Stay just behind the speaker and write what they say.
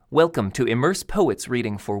Welcome to Immerse Poets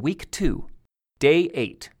reading for Week 2, Day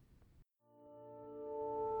 8.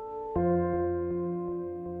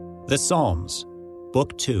 The Psalms,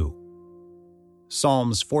 Book 2,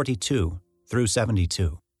 Psalms 42 through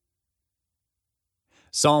 72.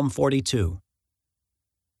 Psalm 42.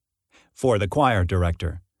 For the choir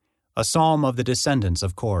director, a psalm of the descendants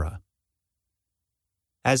of Korah.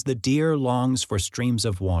 As the deer longs for streams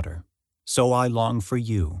of water, so I long for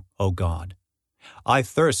you, O God. I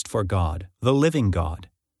thirst for God, the living God.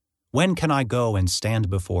 When can I go and stand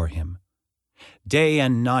before him? Day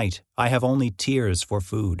and night I have only tears for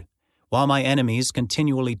food, while my enemies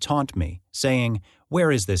continually taunt me, saying, "Where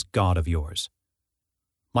is this God of yours?"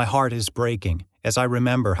 My heart is breaking as I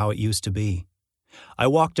remember how it used to be. I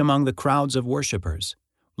walked among the crowds of worshippers,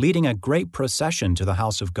 leading a great procession to the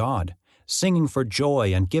house of God, singing for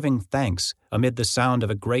joy and giving thanks amid the sound of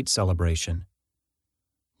a great celebration.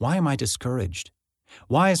 Why am I discouraged?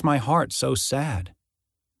 Why is my heart so sad?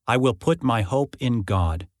 I will put my hope in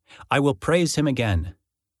God. I will praise him again,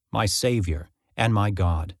 my Savior and my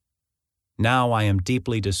God. Now I am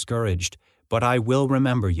deeply discouraged, but I will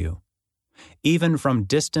remember you. Even from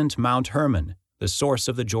distant Mount Hermon, the source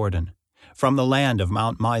of the Jordan, from the land of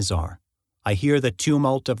Mount Mizar, I hear the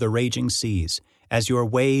tumult of the raging seas as your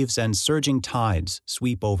waves and surging tides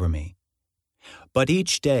sweep over me. But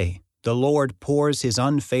each day the Lord pours his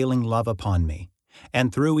unfailing love upon me,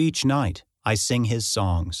 and through each night I sing his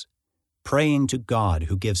songs, praying to God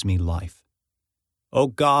who gives me life. O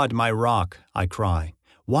God, my rock, I cry,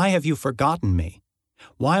 why have you forgotten me?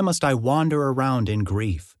 Why must I wander around in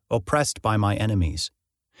grief, oppressed by my enemies?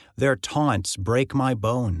 Their taunts break my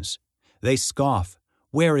bones. They scoff,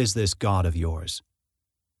 "Where is this God of yours?"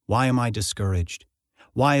 Why am I discouraged?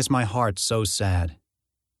 Why is my heart so sad?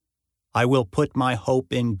 I will put my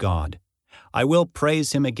hope in God. I will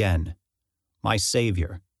praise him again, my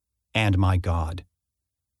Savior and my God.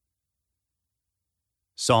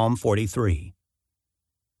 Psalm 43.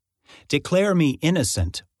 Declare me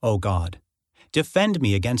innocent, O God. Defend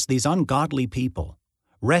me against these ungodly people.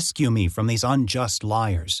 Rescue me from these unjust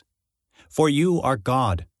liars. For you are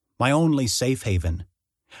God, my only safe haven.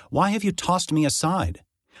 Why have you tossed me aside?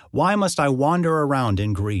 Why must I wander around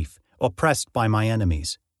in grief, oppressed by my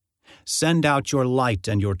enemies? Send out your light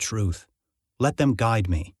and your truth. Let them guide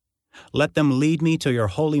me. Let them lead me to your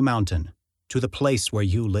holy mountain, to the place where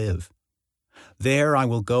you live. There I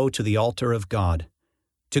will go to the altar of God,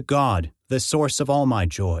 to God, the source of all my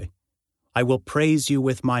joy. I will praise you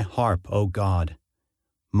with my harp, O God,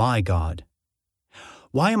 my God.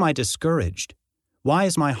 Why am I discouraged? Why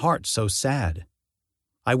is my heart so sad?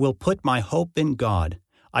 I will put my hope in God.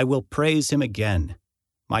 I will praise him again,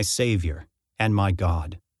 my Savior and my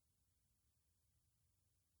God.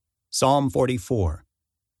 Psalm 44.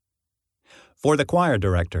 For the choir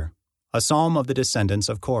director, a psalm of the descendants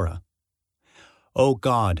of Korah. O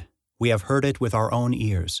God, we have heard it with our own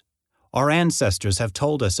ears. Our ancestors have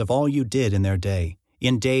told us of all you did in their day,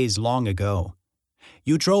 in days long ago.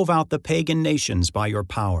 You drove out the pagan nations by your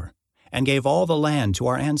power, and gave all the land to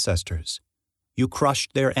our ancestors. You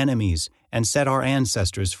crushed their enemies and set our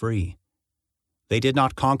ancestors free. They did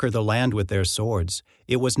not conquer the land with their swords.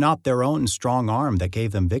 It was not their own strong arm that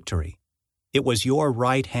gave them victory. It was your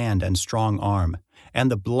right hand and strong arm,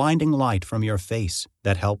 and the blinding light from your face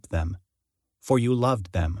that helped them, for you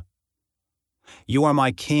loved them. You are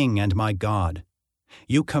my King and my God.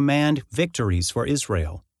 You command victories for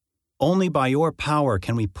Israel. Only by your power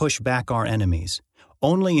can we push back our enemies.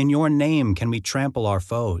 Only in your name can we trample our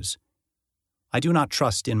foes. I do not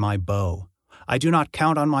trust in my bow. I do not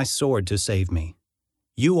count on my sword to save me.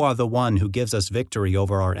 You are the one who gives us victory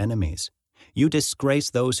over our enemies. You disgrace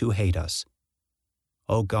those who hate us.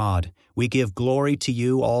 O God, we give glory to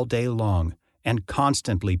you all day long and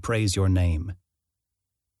constantly praise your name.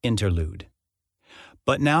 Interlude.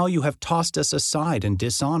 But now you have tossed us aside in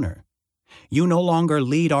dishonor. You no longer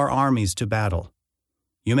lead our armies to battle.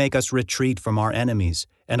 You make us retreat from our enemies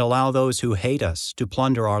and allow those who hate us to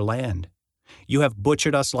plunder our land. You have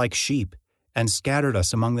butchered us like sheep and scattered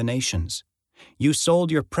us among the nations. You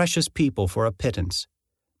sold your precious people for a pittance,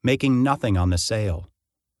 making nothing on the sale.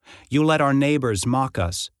 You let our neighbors mock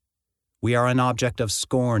us. We are an object of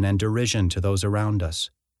scorn and derision to those around us.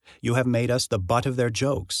 You have made us the butt of their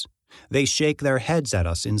jokes. They shake their heads at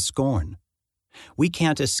us in scorn. We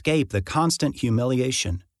can't escape the constant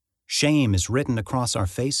humiliation. Shame is written across our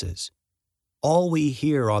faces. All we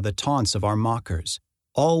hear are the taunts of our mockers.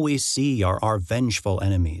 All we see are our vengeful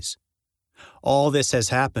enemies. All this has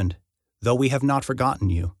happened, though we have not forgotten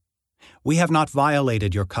you. We have not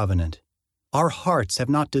violated your covenant. Our hearts have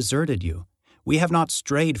not deserted you. We have not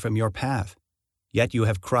strayed from your path. Yet you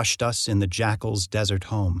have crushed us in the jackal's desert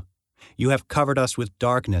home. You have covered us with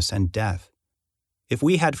darkness and death. If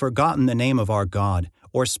we had forgotten the name of our God,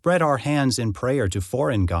 or spread our hands in prayer to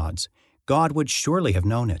foreign gods, God would surely have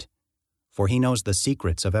known it, for he knows the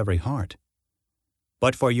secrets of every heart.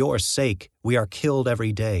 But for your sake we are killed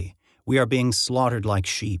every day. We are being slaughtered like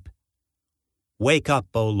sheep. Wake up,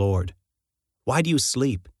 O Lord. Why do you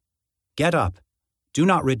sleep? Get up. Do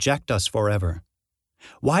not reject us forever.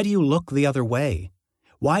 Why do you look the other way?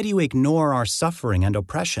 Why do you ignore our suffering and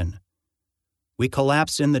oppression? We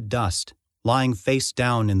collapse in the dust, lying face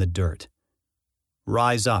down in the dirt.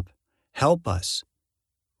 Rise up, help us,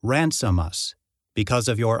 ransom us, because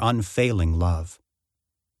of your unfailing love.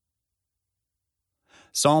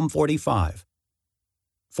 Psalm 45.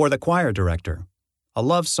 For the choir director, a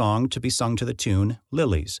love song to be sung to the tune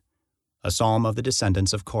Lilies, a psalm of the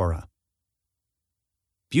descendants of Korah.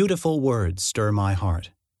 Beautiful words stir my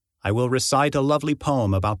heart. I will recite a lovely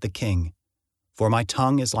poem about the king, for my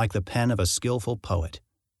tongue is like the pen of a skillful poet.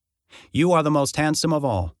 You are the most handsome of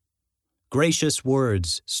all. Gracious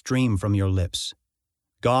words stream from your lips.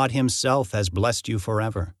 God himself has blessed you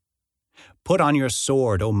forever. Put on your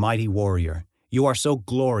sword, O mighty warrior. You are so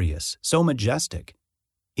glorious, so majestic.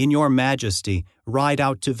 In your majesty, ride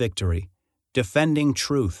out to victory, defending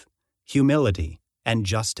truth, humility, and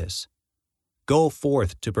justice. Go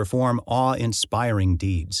forth to perform awe-inspiring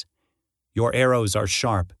deeds. Your arrows are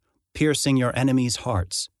sharp, piercing your enemies'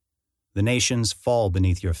 hearts. The nations fall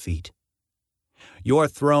beneath your feet. Your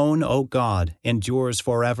throne, O God, endures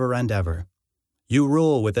forever and ever. You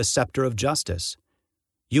rule with a scepter of justice.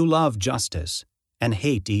 You love justice and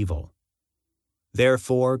hate evil.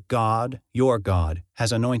 Therefore, God, your God,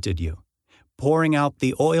 has anointed you, pouring out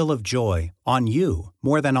the oil of joy on you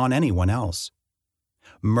more than on anyone else.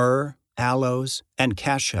 Myrrh, aloes, and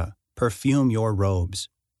cassia perfume your robes.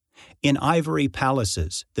 In ivory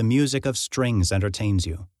palaces, the music of strings entertains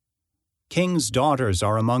you. Kings' daughters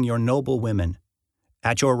are among your noble women.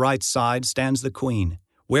 At your right side stands the queen,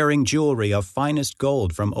 wearing jewelry of finest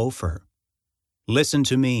gold from Ophir. Listen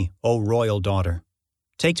to me, O royal daughter.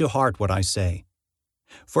 Take to heart what I say.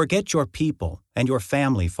 Forget your people and your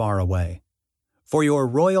family far away. For your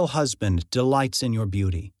royal husband delights in your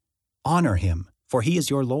beauty. Honor him, for he is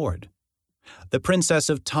your Lord. The princess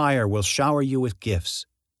of Tyre will shower you with gifts.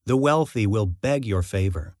 The wealthy will beg your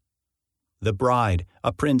favor. The bride,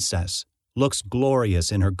 a princess, looks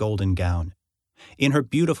glorious in her golden gown. In her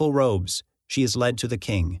beautiful robes, she is led to the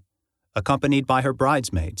king, accompanied by her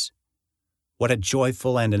bridesmaids. What a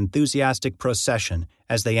joyful and enthusiastic procession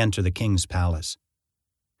as they enter the king's palace.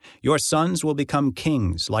 Your sons will become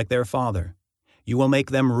kings like their father. You will make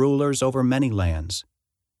them rulers over many lands.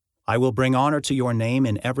 I will bring honor to your name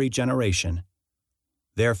in every generation.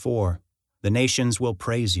 Therefore, the nations will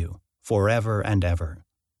praise you forever and ever.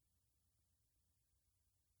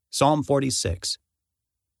 Psalm 46.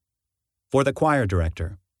 For the choir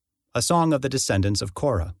director, a song of the descendants of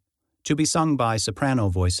Korah, to be sung by soprano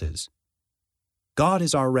voices. God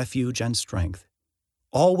is our refuge and strength,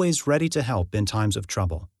 always ready to help in times of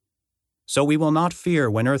trouble. So we will not fear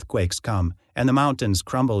when earthquakes come and the mountains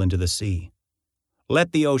crumble into the sea.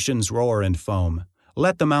 Let the oceans roar and foam.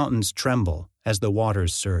 Let the mountains tremble as the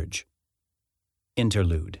waters surge.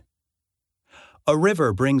 Interlude. A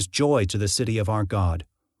river brings joy to the city of our God,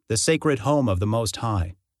 the sacred home of the Most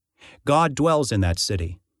High. God dwells in that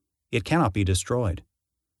city. It cannot be destroyed.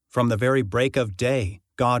 From the very break of day,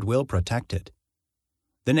 God will protect it.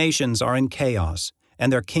 The nations are in chaos,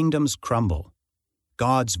 and their kingdoms crumble.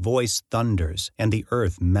 God's voice thunders, and the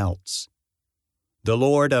earth melts. The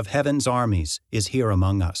Lord of heaven's armies is here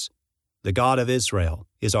among us. The God of Israel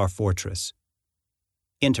is our fortress.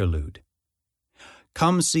 Interlude.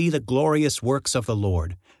 Come see the glorious works of the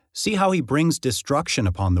Lord. See how he brings destruction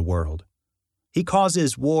upon the world. He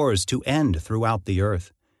causes wars to end throughout the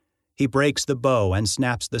earth. He breaks the bow and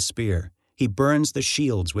snaps the spear. He burns the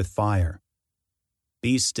shields with fire.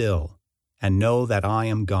 Be still, and know that I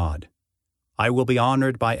am God. I will be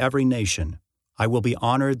honored by every nation. I will be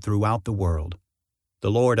honored throughout the world.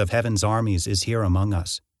 The Lord of heaven's armies is here among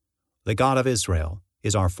us. The God of Israel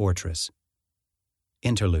is our fortress.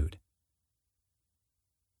 Interlude.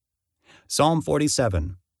 Psalm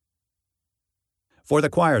 47. For the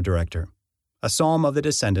choir director, a psalm of the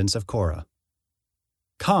descendants of Korah.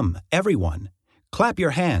 Come, everyone, clap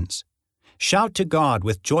your hands. Shout to God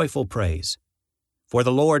with joyful praise. For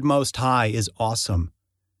the Lord Most High is awesome.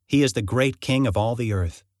 He is the great King of all the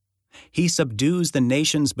earth. He subdues the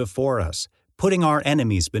nations before us, putting our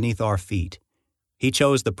enemies beneath our feet. He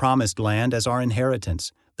chose the promised land as our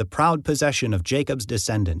inheritance, the proud possession of Jacob's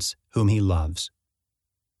descendants, whom he loves.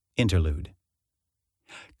 Interlude.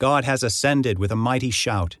 God has ascended with a mighty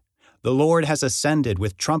shout. The Lord has ascended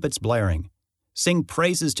with trumpets blaring. Sing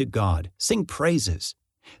praises to God. Sing praises.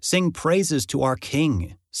 Sing praises to our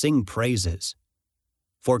King. Sing praises.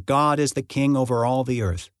 For God is the King over all the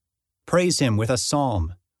earth. Praise him with a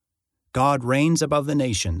psalm. God reigns above the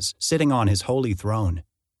nations, sitting on his holy throne.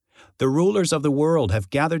 The rulers of the world have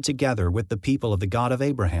gathered together with the people of the God of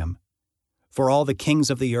Abraham. For all the kings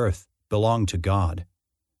of the earth belong to God.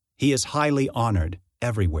 He is highly honored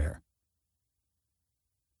everywhere.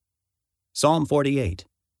 Psalm 48.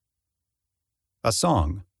 A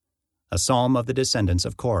song, a psalm of the descendants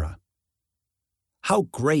of Korah. How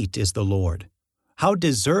great is the Lord! How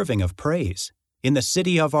deserving of praise, in the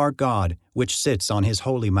city of our God, which sits on his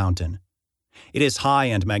holy mountain. It is high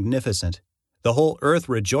and magnificent. The whole earth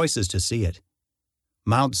rejoices to see it.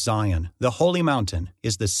 Mount Zion, the holy mountain,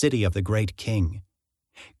 is the city of the great King.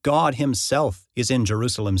 God himself is in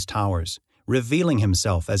Jerusalem's towers, revealing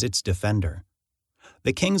himself as its defender.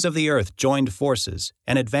 The kings of the earth joined forces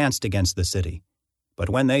and advanced against the city. But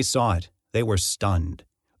when they saw it, they were stunned.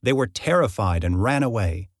 They were terrified and ran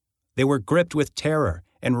away. They were gripped with terror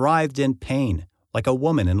and writhed in pain, like a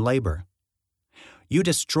woman in labor. You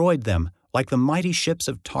destroyed them like the mighty ships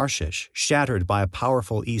of Tarshish, shattered by a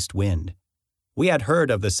powerful east wind. We had heard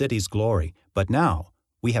of the city's glory, but now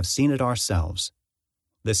we have seen it ourselves.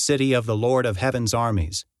 The city of the Lord of heaven's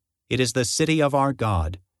armies. It is the city of our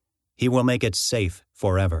God. He will make it safe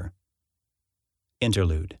forever.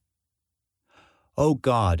 Interlude. O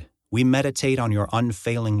God, we meditate on your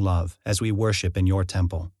unfailing love as we worship in your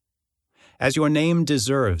temple. As your name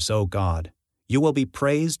deserves, O God, you will be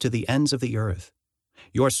praised to the ends of the earth.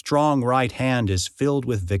 Your strong right hand is filled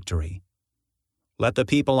with victory. Let the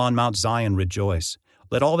people on Mount Zion rejoice.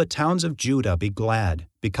 Let all the towns of Judah be glad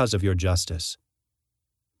because of your justice.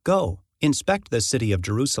 Go, inspect the city of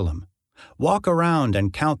Jerusalem. Walk around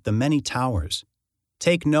and count the many towers.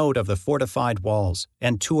 Take note of the fortified walls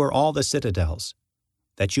and tour all the citadels,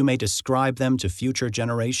 that you may describe them to future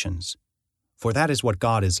generations. For that is what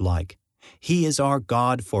God is like. He is our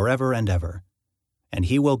God forever and ever, and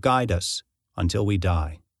he will guide us until we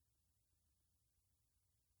die.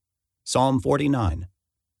 Psalm 49.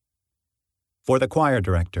 For the choir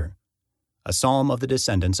director, a psalm of the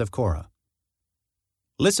descendants of Korah.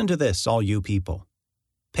 Listen to this, all you people.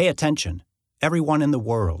 Pay attention, everyone in the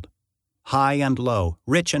world, high and low,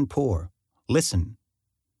 rich and poor. Listen.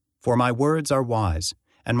 For my words are wise,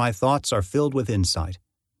 and my thoughts are filled with insight.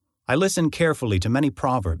 I listen carefully to many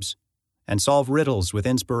proverbs, and solve riddles with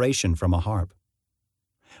inspiration from a harp.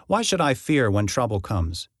 Why should I fear when trouble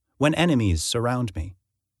comes, when enemies surround me?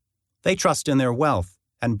 They trust in their wealth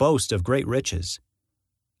and boast of great riches.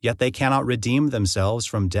 Yet they cannot redeem themselves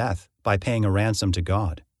from death by paying a ransom to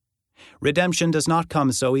God. Redemption does not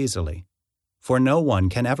come so easily, for no one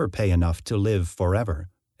can ever pay enough to live forever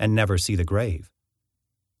and never see the grave.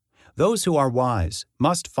 Those who are wise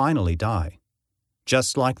must finally die,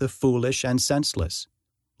 just like the foolish and senseless,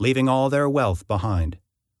 leaving all their wealth behind.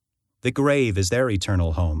 The grave is their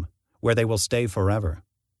eternal home, where they will stay forever.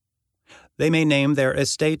 They may name their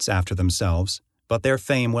estates after themselves, but their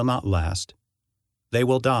fame will not last. They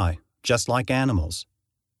will die, just like animals.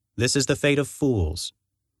 This is the fate of fools,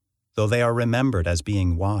 though they are remembered as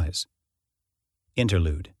being wise.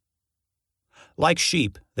 Interlude. Like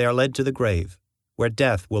sheep, they are led to the grave, where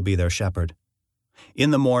death will be their shepherd. In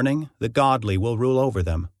the morning, the godly will rule over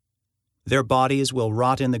them. Their bodies will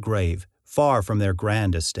rot in the grave, far from their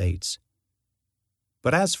grand estates.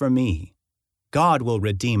 But as for me, God will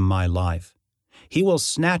redeem my life. He will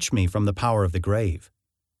snatch me from the power of the grave.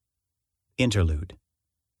 Interlude.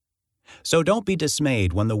 So don't be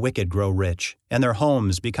dismayed when the wicked grow rich, and their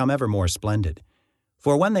homes become ever more splendid.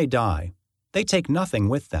 For when they die, they take nothing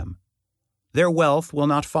with them. Their wealth will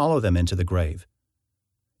not follow them into the grave.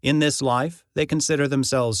 In this life, they consider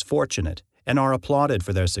themselves fortunate and are applauded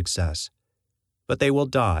for their success. But they will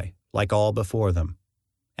die, like all before them,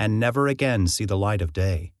 and never again see the light of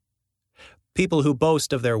day. People who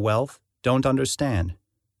boast of their wealth don't understand.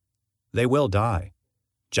 They will die,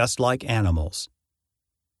 just like animals.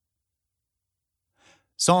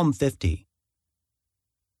 Psalm 50.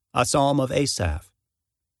 A psalm of Asaph.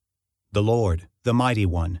 The Lord, the Mighty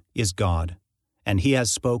One, is God, and he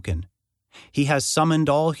has spoken. He has summoned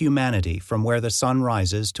all humanity from where the sun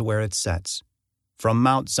rises to where it sets. From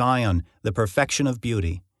Mount Zion, the perfection of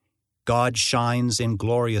beauty, God shines in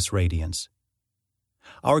glorious radiance.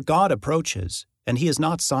 Our God approaches, and he is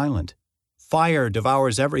not silent. Fire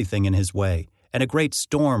devours everything in his way, and a great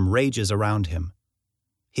storm rages around him.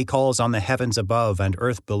 He calls on the heavens above and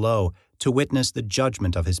earth below to witness the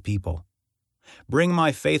judgment of his people. Bring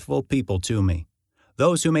my faithful people to me,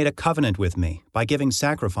 those who made a covenant with me by giving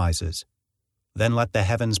sacrifices. Then let the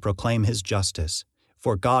heavens proclaim his justice,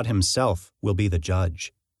 for God himself will be the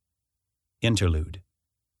judge. Interlude.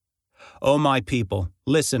 O my people,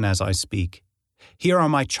 listen as I speak. Here are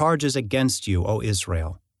my charges against you, O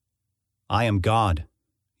Israel. I am God,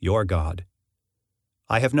 your God.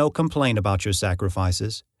 I have no complaint about your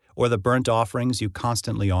sacrifices, or the burnt offerings you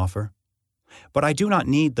constantly offer. But I do not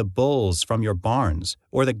need the bulls from your barns,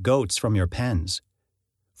 or the goats from your pens.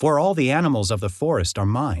 For all the animals of the forest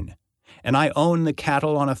are mine, and I own the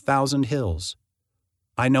cattle on 1,000 hills.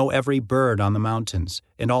 I know every bird on the mountains,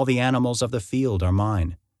 and all the animals of the field are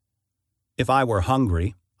mine. If I were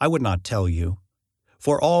hungry, I would not tell you.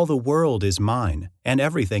 For all the world is mine, and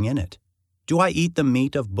everything in it. Do I eat the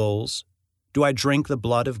meat of bulls? Do I drink the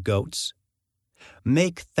blood of goats?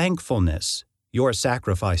 Make thankfulness your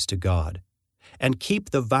sacrifice to God, and keep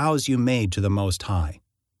the vows you made to the Most High.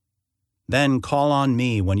 Then call on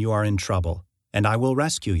me when you are in trouble, and I will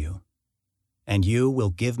rescue you, and you will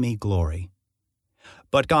give me glory.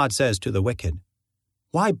 But God says to the wicked,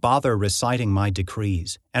 why bother reciting my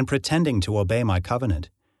decrees and pretending to obey my covenant?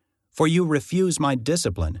 For you refuse my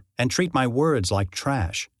discipline and treat my words like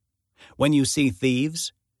trash. When you see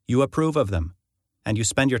thieves, you approve of them, and you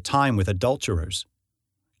spend your time with adulterers.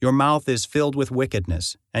 Your mouth is filled with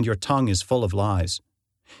wickedness, and your tongue is full of lies.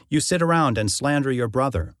 You sit around and slander your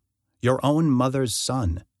brother, your own mother's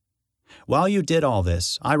son. While you did all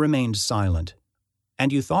this, I remained silent,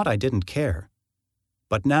 and you thought I didn't care.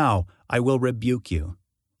 But now I will rebuke you,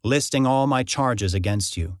 listing all my charges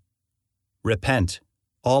against you. Repent,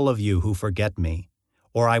 all of you who forget me,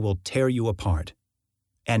 or I will tear you apart,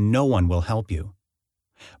 and no one will help you.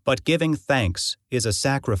 But giving thanks is a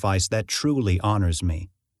sacrifice that truly honors me.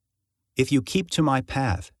 If you keep to my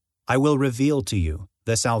path, I will reveal to you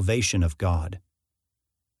the salvation of God.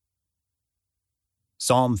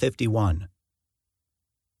 Psalm 51.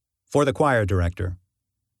 For the choir director,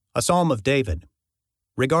 a psalm of David,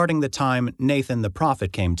 regarding the time Nathan the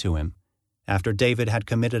prophet came to him, after David had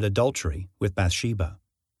committed adultery with Bathsheba.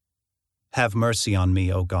 Have mercy on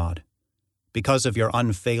me, O God, because of your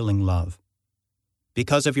unfailing love.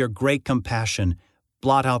 Because of your great compassion,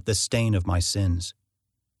 blot out the stain of my sins.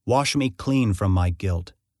 Wash me clean from my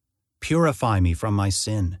guilt. Purify me from my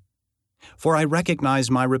sin. For I recognize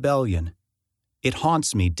my rebellion. It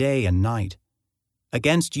haunts me day and night.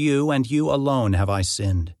 Against you and you alone have I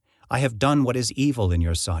sinned. I have done what is evil in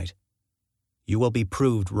your sight. You will be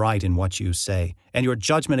proved right in what you say, and your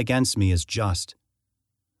judgment against me is just.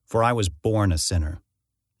 For I was born a sinner.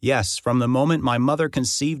 Yes, from the moment my mother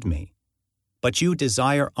conceived me. But you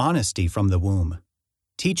desire honesty from the womb,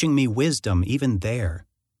 teaching me wisdom even there.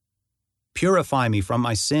 Purify me from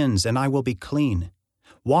my sins, and I will be clean.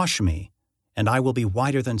 Wash me, and I will be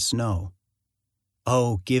whiter than snow.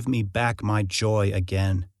 Oh, give me back my joy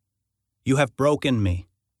again. You have broken me.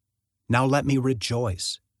 Now let me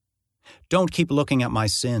rejoice. Don't keep looking at my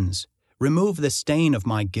sins. Remove the stain of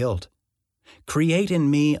my guilt. Create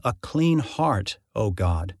in me a clean heart, O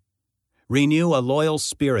God. Renew a loyal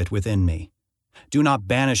spirit within me. Do not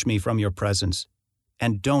banish me from your presence,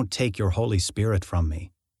 and don't take your Holy Spirit from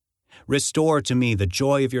me. Restore to me the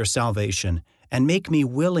joy of your salvation, and make me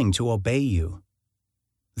willing to obey you.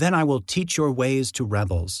 Then I will teach your ways to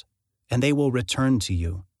rebels, and they will return to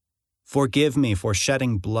you. Forgive me for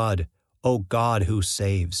shedding blood, O God who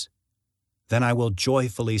saves. Then I will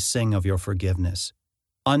joyfully sing of your forgiveness.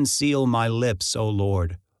 Unseal my lips, O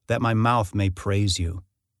Lord, that my mouth may praise you.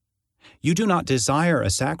 You do not desire a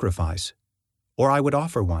sacrifice, or I would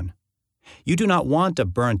offer one. You do not want a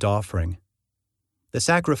burnt offering. The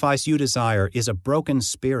sacrifice you desire is a broken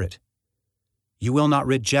spirit. You will not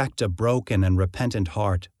reject a broken and repentant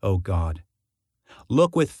heart, O God.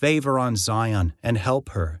 Look with favor on Zion and help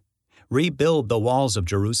her. Rebuild the walls of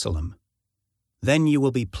Jerusalem. Then you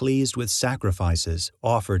will be pleased with sacrifices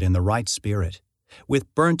offered in the right spirit,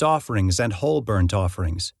 with burnt offerings and whole burnt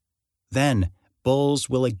offerings. Then bulls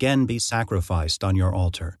will again be sacrificed on your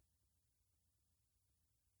altar.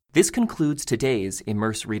 This concludes today's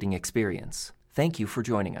Immerse Reading Experience. Thank you for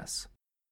joining us.